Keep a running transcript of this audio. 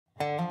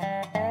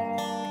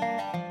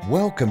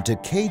Welcome to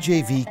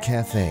KJV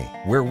Cafe,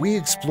 where we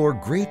explore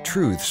great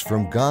truths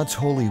from God's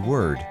holy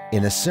word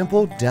in a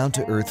simple,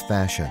 down-to-earth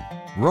fashion.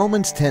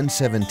 Romans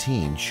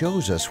 10:17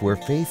 shows us where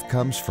faith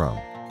comes from.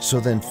 So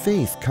then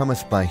faith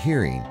cometh by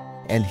hearing,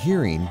 and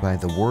hearing by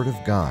the word of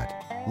God.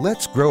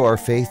 Let's grow our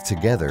faith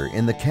together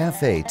in the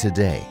cafe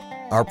today.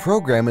 Our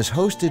program is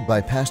hosted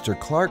by Pastor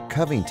Clark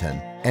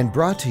Covington and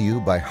brought to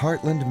you by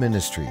Heartland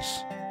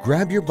Ministries.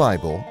 Grab your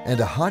Bible and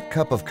a hot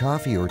cup of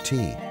coffee or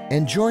tea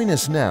and join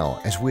us now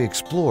as we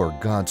explore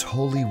God's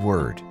holy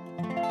word.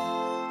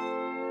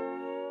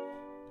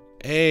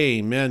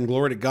 Amen.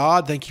 Glory to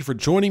God. Thank you for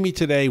joining me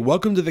today.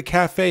 Welcome to the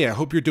cafe. I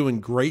hope you're doing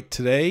great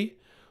today.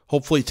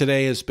 Hopefully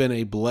today has been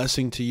a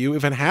blessing to you.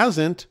 If it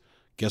hasn't,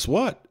 guess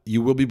what?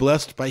 You will be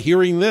blessed by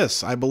hearing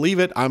this. I believe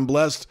it. I'm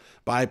blessed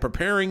by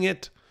preparing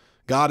it.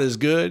 God is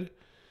good.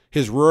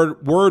 His word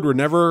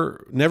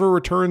never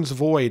returns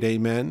void.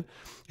 Amen.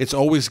 It's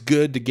always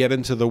good to get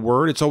into the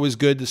Word. It's always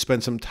good to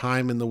spend some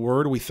time in the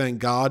Word. We thank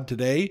God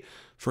today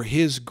for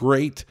His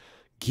great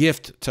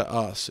gift to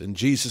us in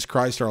Jesus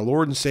Christ, our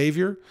Lord and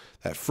Savior,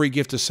 that free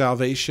gift of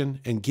salvation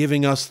and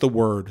giving us the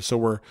Word. So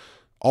we're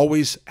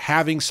always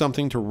having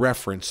something to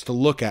reference, to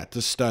look at,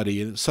 to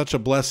study, and it's such a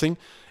blessing.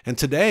 And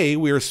today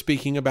we are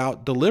speaking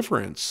about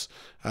deliverance.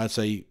 It's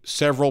a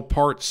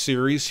several-part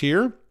series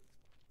here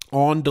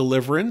on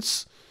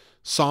deliverance.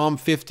 Psalm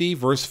 50,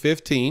 verse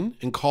 15,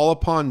 and call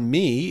upon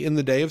me in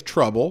the day of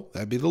trouble,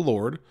 that'd be the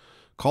Lord,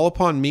 call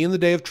upon me in the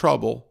day of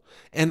trouble,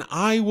 and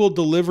I will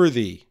deliver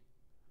thee,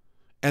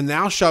 and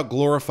thou shalt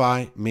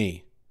glorify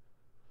me.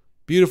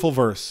 Beautiful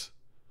verse.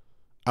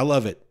 I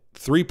love it.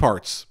 3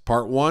 parts.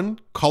 Part 1,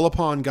 call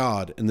upon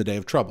God in the day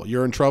of trouble.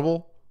 You're in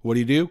trouble. What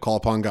do? Call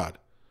upon God.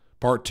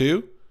 Part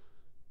 2,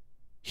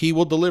 He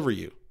will deliver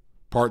you.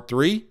 Part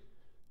 3,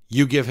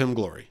 you give Him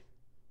glory.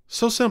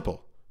 So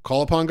simple.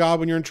 Call upon God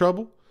when you're in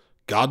trouble.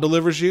 God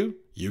delivers you,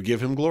 you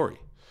give Him glory.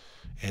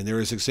 And there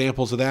is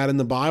examples of that in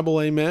the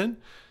Bible, amen.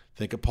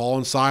 Think of Paul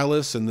and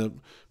Silas and the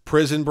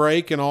prison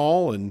break and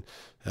all, and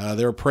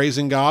they were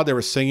praising God, they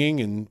were singing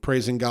and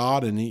praising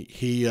God, and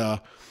he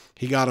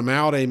got them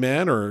out,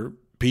 amen. Or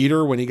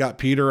Peter, when he got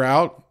Peter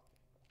out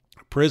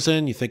of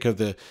prison, you think of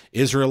the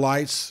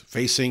Israelites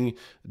facing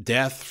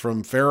death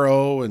from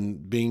Pharaoh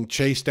and being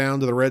chased down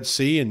to the Red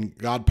Sea and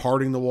God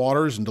parting the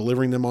waters and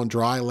delivering them on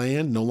dry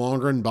land, no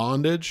longer in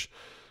bondage.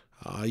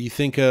 You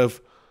think of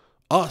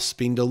us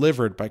being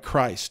delivered by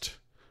Christ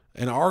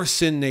and our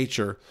sin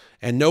nature,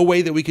 and no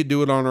way that we could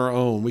do it on our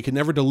own. We can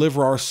never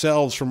deliver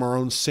ourselves from our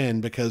own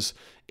sin because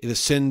the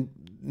sin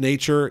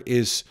nature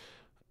is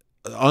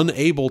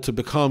unable to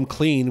become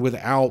clean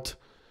without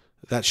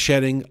that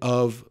shedding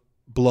of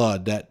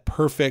blood, that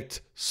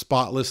perfect,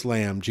 spotless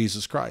Lamb,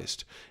 Jesus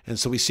Christ. And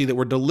so we see that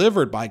we're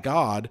delivered by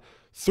God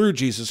through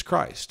Jesus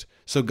Christ.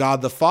 So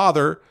God the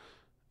Father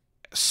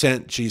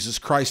sent Jesus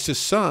Christ, His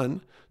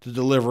Son, to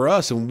deliver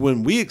us. And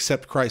when we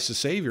accept Christ as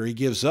Savior, He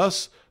gives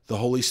us the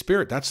Holy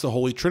Spirit. That's the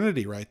Holy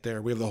Trinity right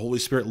there. We have the Holy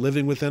Spirit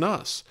living within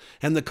us.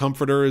 And the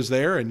Comforter is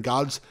there, and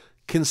God's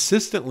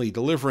consistently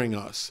delivering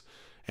us.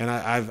 And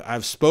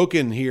I've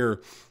spoken here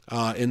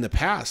in the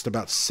past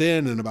about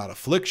sin and about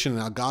affliction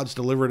and how God's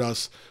delivered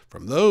us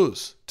from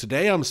those.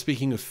 Today I'm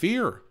speaking of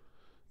fear.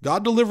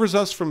 God delivers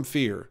us from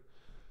fear.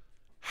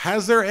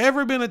 Has there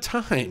ever been a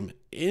time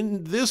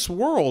in this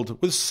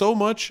world with so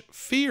much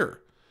fear?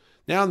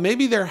 Now,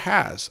 maybe there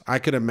has. I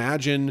could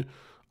imagine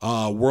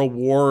World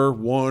War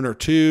I or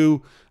II.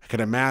 I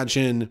could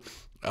imagine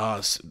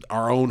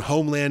our own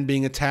homeland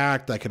being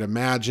attacked. I could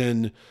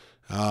imagine,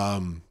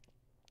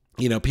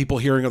 people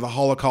hearing of the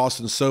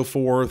Holocaust and so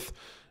forth.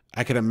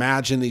 I could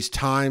imagine these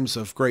times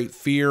of great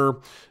fear,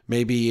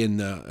 maybe in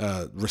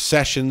the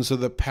recessions of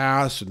the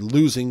past and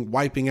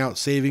wiping out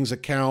savings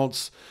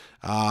accounts.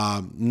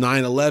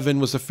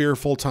 9/11 was a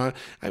fearful time.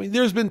 I mean,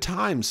 there's been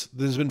times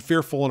that has been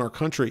fearful in our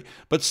country,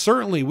 but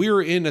certainly we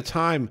are in a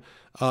time,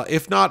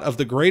 if not of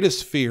the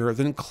greatest fear,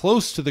 then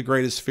close to the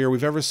greatest fear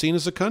we've ever seen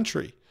as a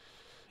country.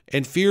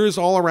 And fear is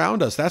all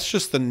around us. That's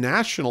just the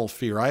national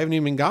fear. I haven't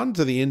even gotten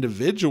to the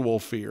individual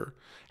fear,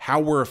 how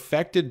we're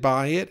affected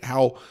by it,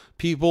 how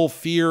people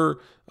fear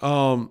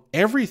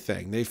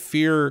everything. They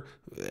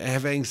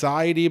have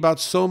anxiety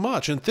about so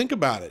much. And think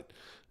about it.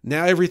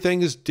 Now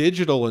everything is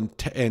digital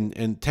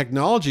and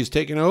technology is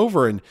taking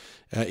over. And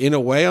in a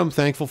way, I'm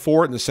thankful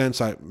for it in the sense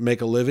I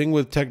make a living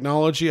with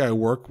technology. I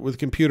work with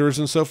computers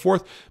and so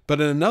forth. But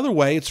in another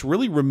way, it's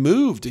really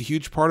removed a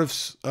huge part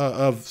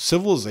of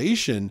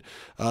civilization,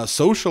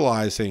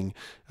 socializing.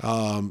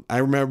 I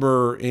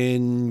remember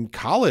in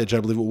college, I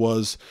believe it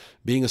was,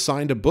 being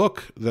assigned a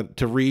book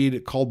to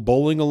read called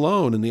Bowling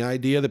Alone, and the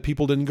idea that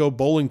people didn't go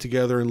bowling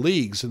together in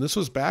leagues. And this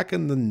was back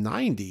in the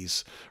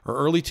 90s or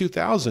early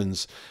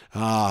 2000s.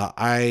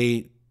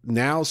 I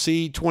now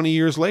see 20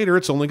 years later,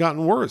 it's only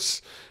gotten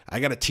worse. I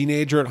got a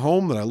teenager at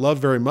home that I love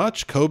very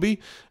much, Kobe,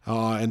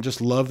 and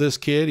just love this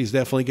kid. He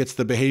definitely gets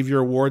the behavior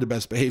award, the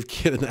best behaved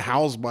kid in the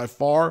house by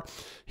far.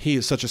 He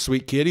is such a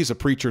sweet kid. He's a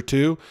preacher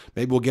too.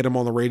 Maybe we'll get him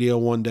on the radio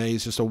one day.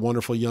 He's just a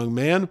wonderful young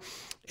man.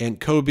 And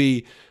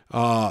Kobe,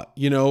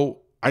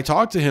 I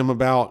talked to him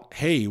about,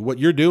 hey, what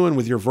you're doing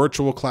with your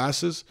virtual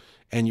classes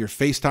and your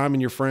FaceTime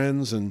and your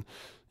friends and,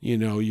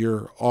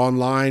 you're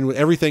online,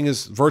 everything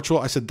is virtual.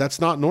 I said,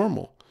 that's not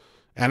normal.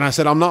 And I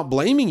said, I'm not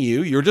blaming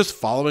you. You're just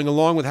following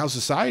along with how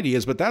society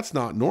is, but that's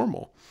not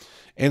normal.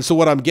 And so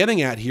what I'm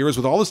getting at here is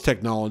with all this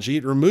technology,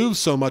 it removes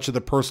so much of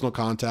the personal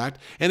contact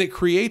and it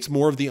creates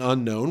more of the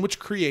unknown, which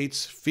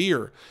creates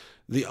fear.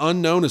 The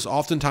unknown is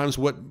oftentimes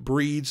what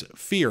breeds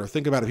fear.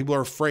 Think about it. People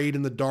are afraid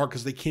in the dark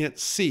because they can't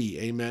see.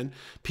 Amen.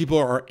 People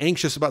are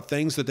anxious about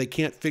things that they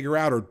can't figure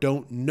out or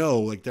don't know.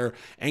 Like they're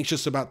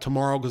anxious about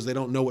tomorrow because they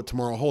don't know what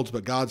tomorrow holds.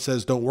 But God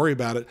says, don't worry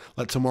about it.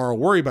 Let tomorrow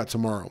worry about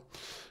tomorrow.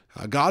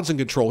 God's in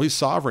control. He's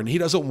sovereign. He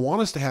doesn't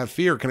want us to have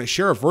fear. Can I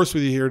share a verse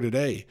with you here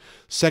today?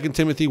 2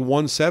 Timothy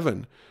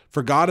 1:7.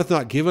 For God hath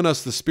not given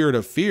us the spirit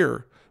of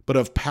fear, but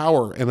of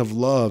power and of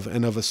love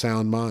and of a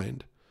sound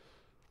mind.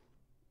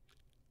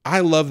 I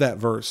love that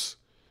verse.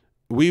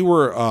 We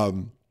were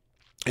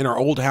in our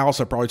old house.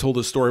 I probably told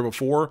this story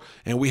before,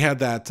 and we had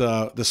that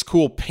this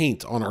cool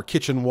paint on our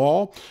kitchen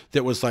wall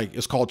that was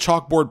it's called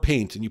chalkboard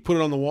paint, and you put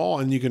it on the wall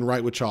and you can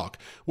write with chalk,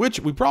 which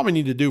we probably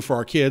need to do for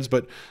our kids.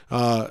 But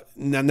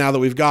now that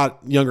we've got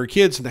younger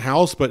kids in the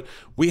house, but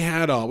we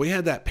had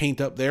that paint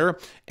up there,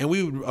 and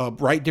we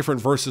would write different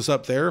verses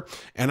up there.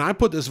 And I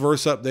put this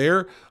verse up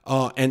there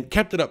and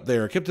kept it up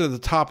there, kept it at the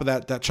top of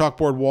that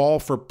chalkboard wall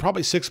for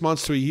probably 6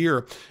 months to a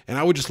year. And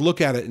I would just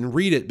look at it and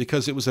read it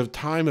because it was a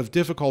time of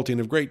difficulty and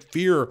of great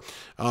fear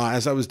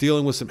as I was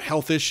dealing with some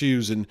health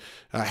issues and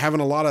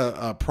having a lot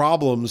of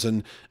problems.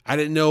 And I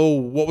didn't know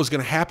what was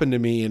going to happen to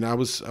me. And I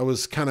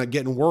was kind of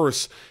getting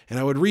worse. And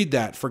I would read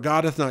that. For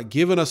God hath not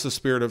given us a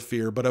spirit of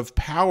fear, but of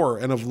power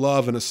and of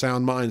love and a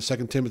sound mind,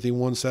 2 Timothy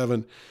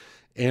 1:7.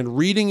 And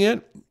reading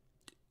it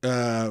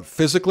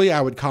physically,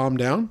 I would calm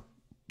down.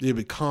 It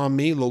would calm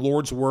me. The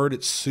Lord's word,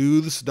 it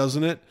soothes,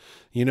 doesn't it?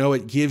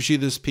 It gives you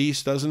this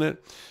peace, doesn't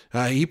it?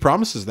 He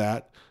promises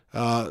that.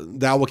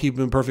 Thou will keep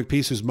him in perfect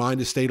peace whose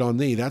mind is stayed on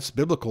thee. That's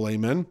biblical,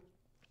 amen.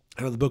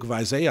 Out of the book of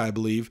Isaiah, I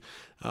believe.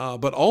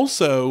 But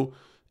also,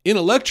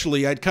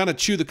 intellectually, I'd kind of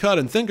chew the cud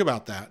and think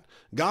about that.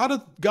 God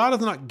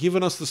hath not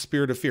given us the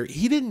spirit of fear.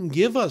 He didn't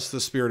give us the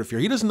spirit of fear.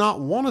 He does not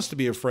want us to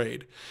be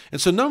afraid.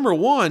 And so number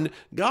one,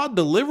 God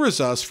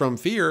delivers us from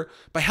fear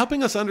by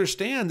helping us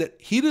understand that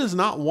he does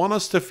not want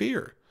us to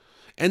fear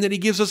and that he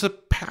gives us a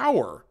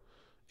power.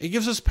 It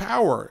gives us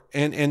power.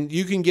 And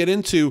you can get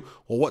into,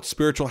 well, what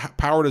spiritual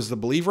power does the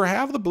believer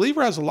have? The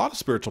believer has a lot of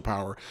spiritual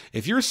power.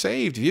 If you're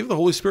saved, if you have the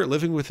Holy Spirit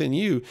living within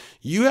you,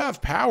 you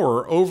have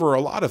power over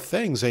a lot of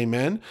things.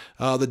 Amen.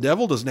 The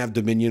devil doesn't have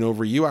dominion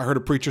over you. I heard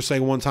a preacher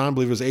say one time, I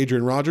believe it was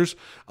Adrian Rogers,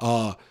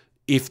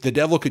 if the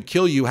devil could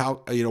kill you,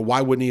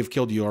 why wouldn't he have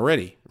killed you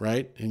already?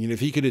 Right. And if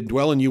he could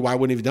dwell in you, why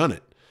wouldn't he have done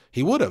it?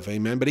 He would have.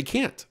 Amen. But he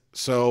can't.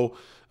 So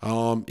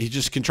he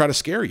just can try to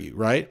scare you,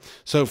 right?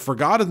 So for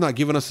God hath not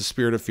given us the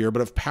spirit of fear,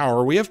 but of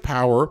power. We have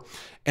power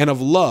and of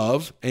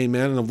love,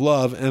 amen, and of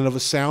love and of a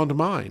sound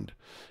mind.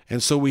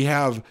 And so we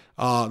have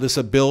this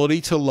ability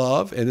to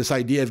love and this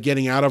idea of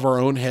getting out of our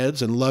own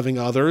heads and loving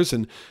others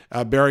and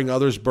bearing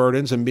others'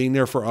 burdens and being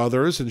there for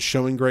others and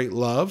showing great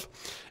love.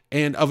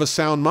 And of a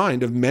sound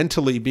mind, of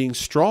mentally being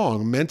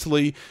strong,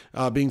 mentally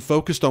being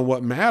focused on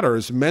what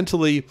matters,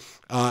 mentally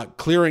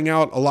clearing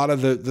out a lot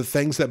of the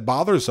things that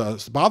bother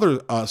us,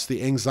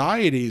 the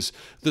anxieties,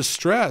 the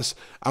stress.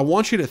 I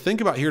want you to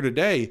think about here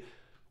today,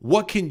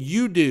 what can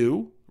you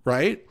do,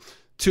 right,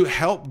 to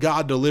help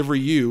God deliver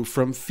you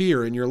from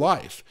fear in your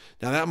life?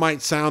 Now, that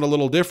might sound a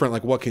little different,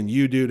 like what can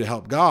you do to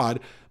help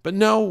God? But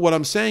no, what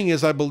I'm saying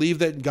is I believe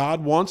that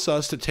God wants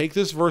us to take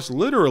this verse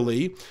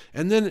literally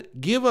and then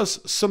give us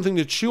something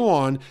to chew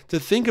on, to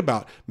think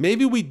about.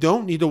 Maybe we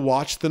don't need to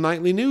watch the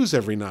nightly news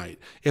every night.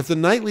 If the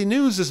nightly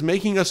news is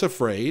making us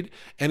afraid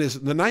and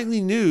the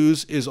nightly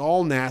news is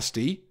all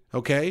nasty,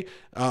 okay?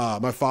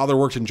 My father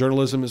worked in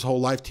journalism his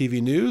whole life,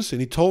 TV news, and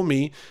he told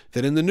me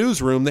that in the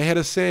newsroom they had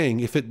a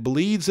saying, if it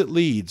bleeds, it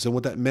leads. And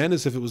what that meant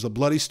is if it was a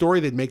bloody story,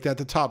 they'd make that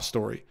the top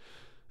story.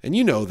 And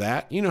you know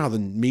that. You know how the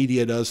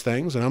media does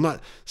things. And I'm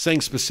not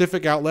saying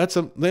specific outlets.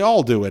 They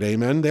all do it,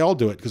 amen? They all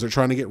do it because they're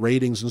trying to get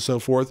ratings and so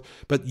forth.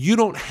 But you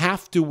don't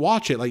have to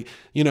watch it.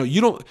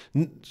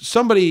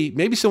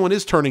 Maybe someone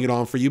is turning it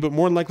on for you, but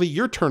more than likely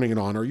you're turning it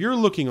on or you're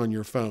looking on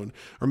your phone.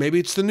 Or maybe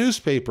it's the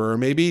newspaper, or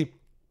maybe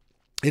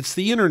it's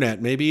the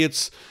internet. Maybe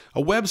it's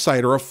a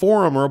website or a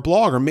forum or a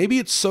blog, or maybe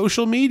it's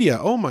social media.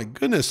 Oh my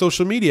goodness,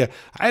 social media.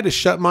 I had to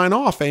shut mine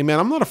off. Amen.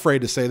 I'm not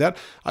afraid to say that.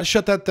 I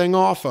shut that thing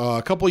off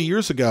a couple of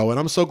years ago, and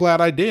I'm so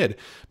glad I did,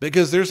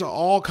 because there's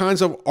all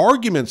kinds of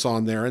arguments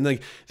on there. And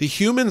the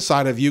human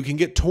side of you can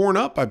get torn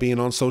up by being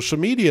on social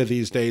media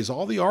these days,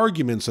 all the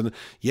arguments. And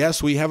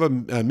yes, we have a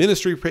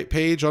ministry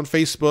page on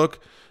Facebook.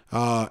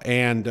 I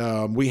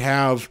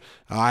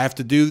have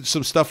to do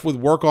some stuff with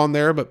work on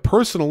there, but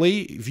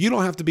personally, if you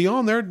don't have to be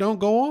on there, don't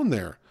go on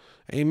there.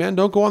 Amen.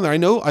 Don't go on there. I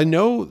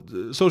know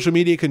social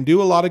media can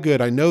do a lot of good.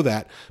 I know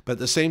that. But at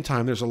the same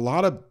time, there's a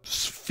lot of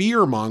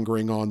fear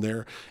mongering on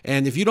there.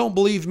 And if you don't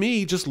believe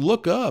me, just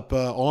look up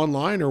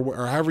online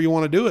or however you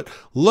want to do it.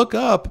 Look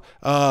up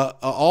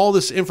all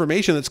this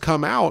information that's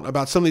come out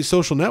about some of these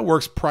social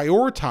networks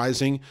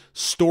prioritizing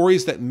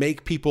stories that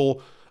make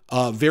people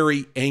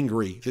very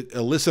angry, that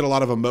elicit a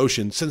lot of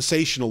emotion,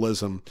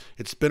 sensationalism.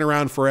 It's been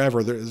around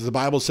forever. The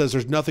Bible says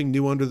there's nothing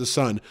new under the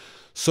sun.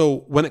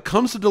 So when it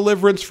comes to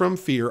deliverance from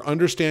fear,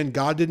 understand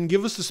God didn't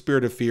give us the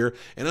spirit of fear,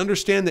 and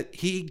understand that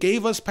he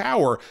gave us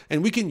power,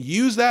 and we can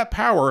use that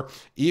power,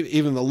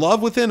 even the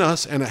love within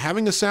us and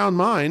having a sound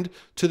mind,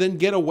 to then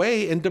get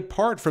away and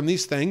depart from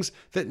these things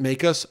that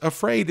make us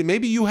afraid. And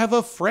maybe you have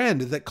a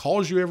friend that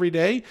calls you every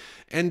day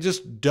and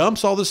just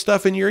dumps all this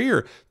stuff in your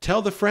ear.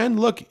 Tell the friend,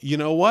 look, you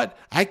know what?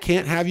 I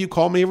can't have you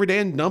call me every day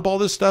and dump all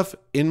this stuff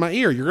in my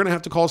ear. You're going to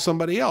have to call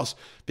somebody else,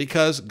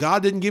 because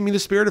God didn't give me the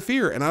spirit of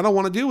fear, and I don't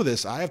want to deal with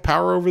this. I have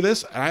power over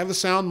this. I have a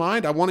sound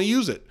mind. I want to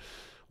use it.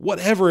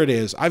 Whatever it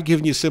is, I've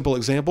given you simple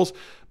examples,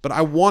 but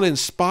I want to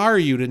inspire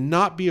you to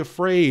not be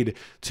afraid,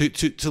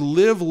 to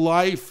live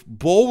life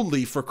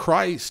boldly for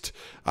Christ.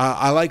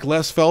 I like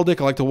Les Feldick.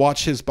 I like to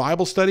watch his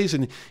Bible studies,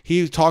 and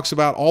he talks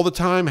about all the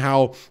time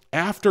how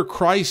after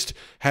Christ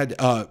had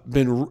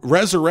been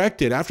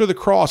resurrected, after the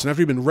cross and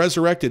after he'd been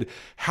resurrected,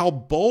 how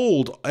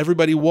bold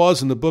everybody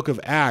was in the book of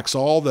Acts.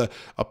 All the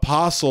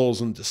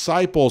apostles and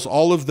disciples,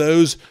 all of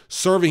those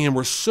serving him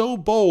were so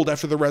bold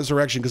after the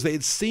resurrection because they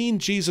had seen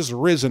Jesus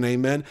risen,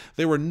 amen.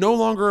 They were no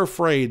longer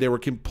afraid. They were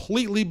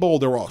completely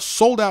bold. They were all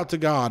sold out to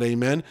God,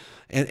 amen.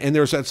 And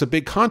that's a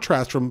big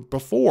contrast from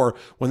before,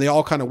 when they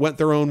all kind of went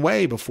their own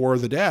way before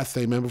the death,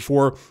 amen,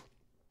 before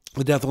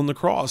the death on the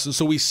cross. And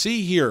so we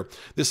see here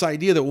this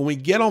idea that when we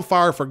get on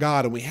fire for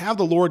God and we have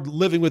the Lord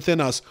living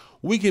within us,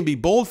 we can be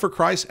bold for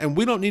Christ, and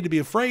we don't need to be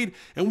afraid,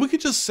 and we can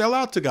just sell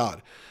out to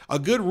God. A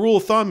good rule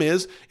of thumb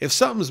is, if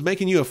something's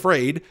making you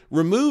afraid,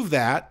 remove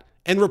that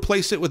and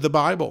replace it with the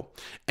Bible.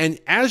 And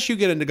as you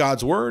get into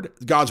God's word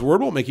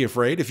won't make you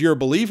afraid. If you're a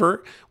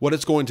believer, what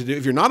it's going to do,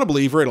 if you're not a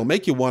believer, it'll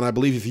make you one, I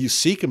believe, if you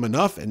seek him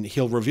enough, and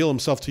he'll reveal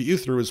himself to you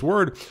through his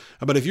word.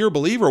 But if you're a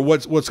believer,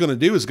 what's going to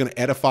do is going to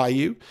edify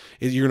you.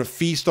 You're going to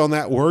feast on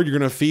that word. You're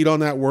going to feed on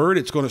that word.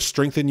 It's going to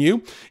strengthen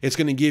you. It's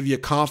going to give you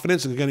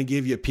confidence. It's going to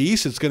give you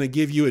peace. It's going to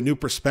give you a new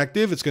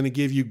perspective. It's going to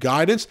give you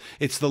guidance.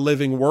 It's the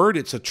living word.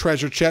 It's a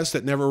treasure chest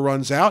that never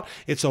runs out.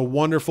 It's a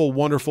wonderful,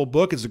 wonderful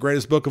book. It's the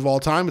greatest book of all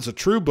time. It's a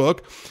true book,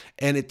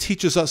 and it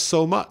teaches us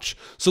so much.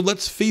 So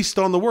let's feast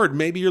on the word.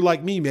 Maybe you're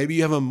like me. Maybe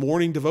you have a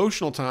morning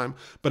devotional time,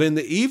 but in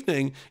the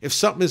evening, if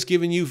something is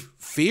giving you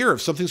fear,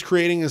 if something's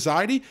creating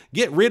anxiety,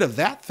 get rid of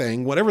that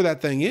thing, whatever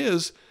that thing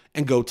is,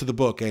 and go to the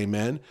book,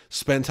 amen.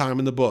 Spend time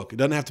in the book. It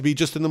doesn't have to be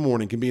just in the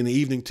morning. It can be in the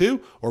evening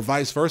too, or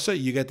vice versa.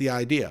 You get the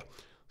idea.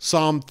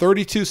 Psalm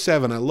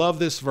 32:7. I love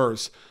this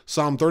verse.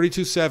 Psalm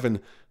 32:7.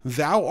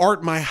 Thou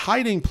art my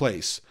hiding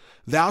place.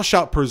 Thou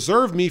shalt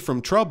preserve me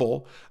from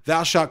trouble.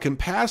 Thou shalt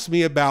compass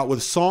me about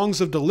with songs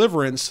of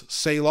deliverance,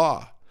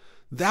 Selah.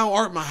 Thou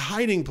art my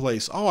hiding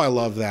place. Oh, I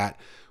love that.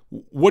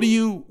 What do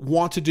you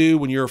want to do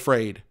when you're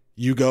afraid?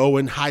 You go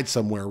and hide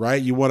somewhere,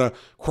 right? You want to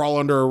crawl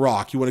under a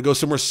rock. You want to go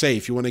somewhere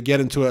safe. You want to get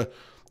into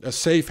a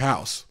safe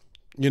house.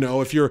 You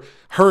know, if you're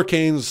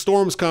hurricanes,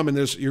 storms come, and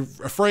you're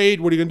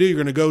afraid, what are you going to do? You're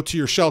going to go to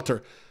your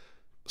shelter.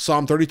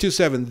 Psalm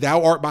 32:7,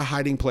 thou art my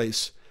hiding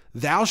place.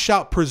 Thou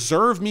shalt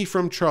preserve me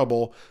from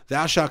trouble.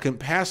 Thou shalt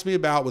compass me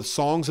about with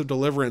songs of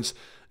deliverance.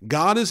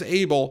 God is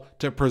able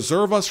to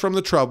preserve us from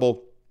the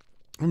trouble,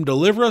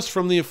 deliver us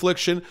from the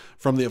affliction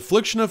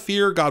of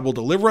fear. God will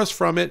deliver us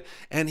from it,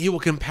 and he will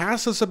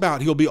compass us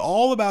about. He'll be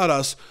all about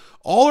us,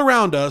 all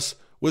around us,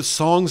 with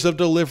songs of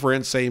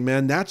deliverance,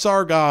 amen. That's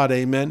our God,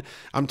 amen.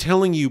 I'm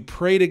telling you,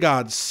 pray to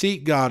God,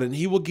 seek God, and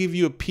he will give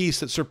you a peace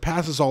that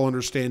surpasses all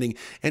understanding,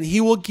 and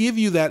he will give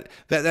you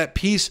that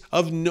peace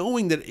of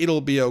knowing that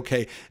it'll be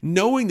okay,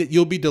 knowing that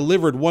you'll be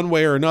delivered one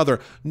way or another,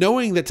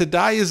 knowing that to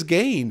die is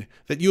gain,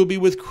 that you'll be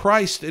with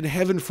Christ in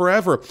heaven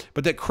forever,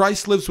 but that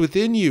Christ lives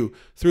within you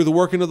through the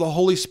working of the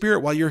Holy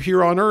Spirit while you're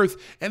here on earth,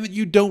 and that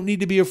you don't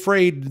need to be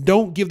afraid.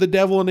 Don't give the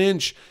devil an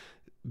inch.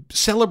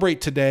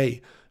 Celebrate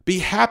today. Be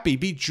happy,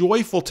 be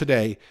joyful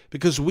today,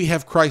 because we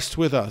have Christ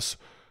with us.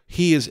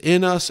 He is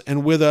in us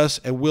and with us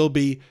and will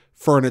be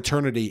for an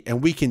eternity.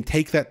 And we can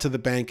take that to the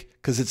bank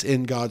because it's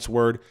in God's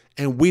word,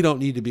 and we don't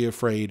need to be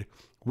afraid.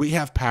 We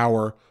have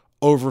power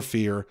over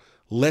fear.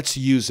 Let's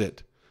use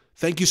it.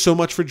 Thank you so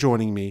much for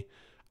joining me.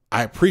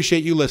 I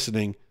appreciate you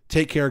listening.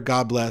 Take care.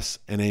 God bless,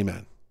 and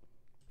amen.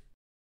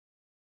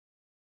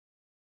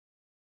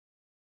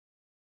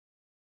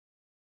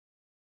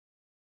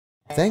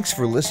 Thanks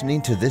for listening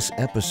to this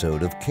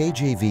episode of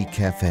KJV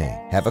Cafe.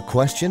 Have a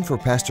question for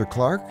Pastor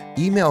Clark?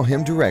 Email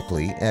him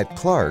directly at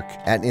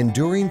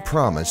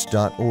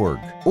clark@enduringpromise.org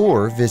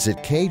or visit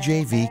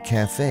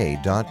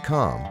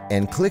kjvcafe.com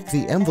and click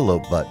the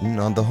envelope button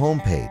on the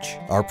homepage.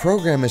 Our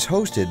program is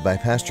hosted by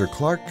Pastor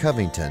Clark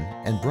Covington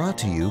and brought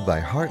to you by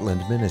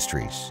Heartland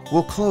Ministries.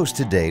 We'll close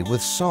today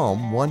with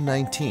Psalm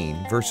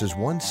 119, verses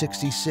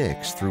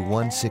 166 through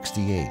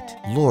 168.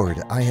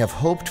 Lord, I have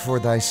hoped for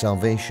thy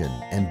salvation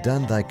and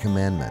done thy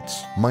commandments.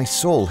 My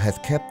soul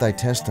hath kept thy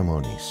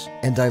testimonies,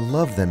 and I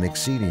love them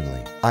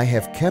exceedingly. I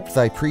have kept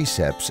thy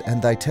precepts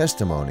and thy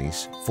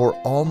testimonies, for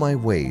all my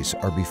ways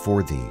are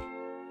before thee.